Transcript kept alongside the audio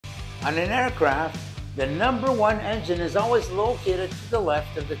On an aircraft, the number 1 engine is always located to the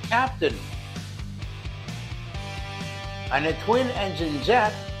left of the captain. On a twin-engine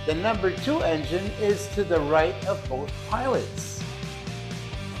jet, the number 2 engine is to the right of both pilots.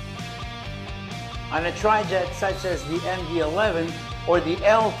 On a trijet such as the MD-11 or the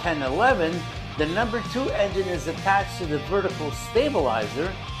L-1011, the number 2 engine is attached to the vertical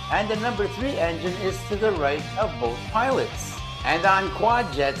stabilizer, and the number 3 engine is to the right of both pilots. And on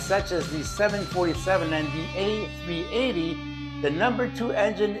quad jets such as the 747 and the A380, the number 2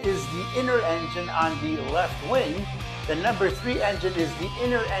 engine is the inner engine on the left wing, the number 3 engine is the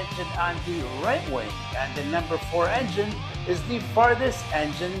inner engine on the right wing, and the number 4 engine is the farthest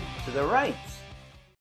engine to the right.